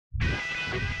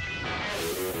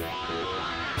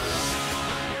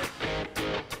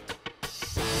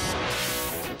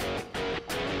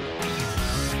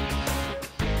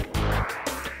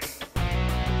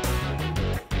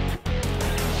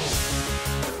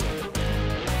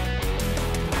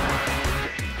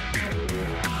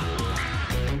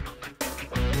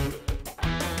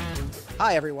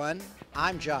Hi everyone,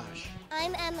 I'm Josh.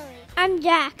 I'm Emily. I'm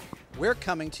Jack. We're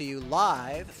coming to you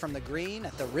live from the green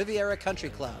at the Riviera Country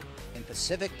Club in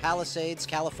Pacific Palisades,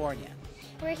 California.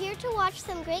 We're here to watch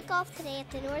some great golf today at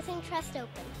the Northern Trust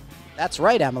Open. That's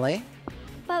right, Emily.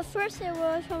 But first, a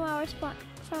word from our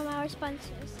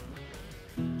sponsors.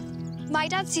 My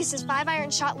dad sees his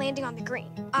 5-iron shot landing on the green.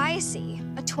 I see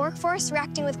a torque force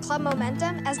reacting with club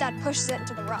momentum as Dad pushes it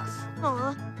into the rough.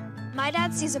 Aw. My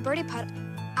dad sees a birdie putt.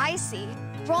 I see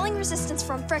rolling resistance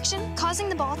from friction causing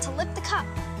the ball to lift the cup.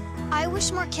 I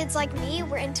wish more kids like me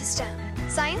were into STEM.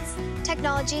 Science,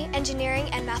 technology, engineering,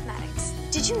 and mathematics.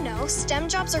 Did you know STEM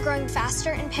jobs are growing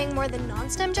faster and paying more than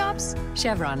non-STEM jobs?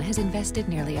 Chevron has invested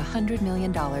nearly $100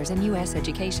 million in U.S.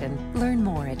 education. Learn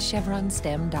more at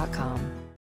chevronstem.com.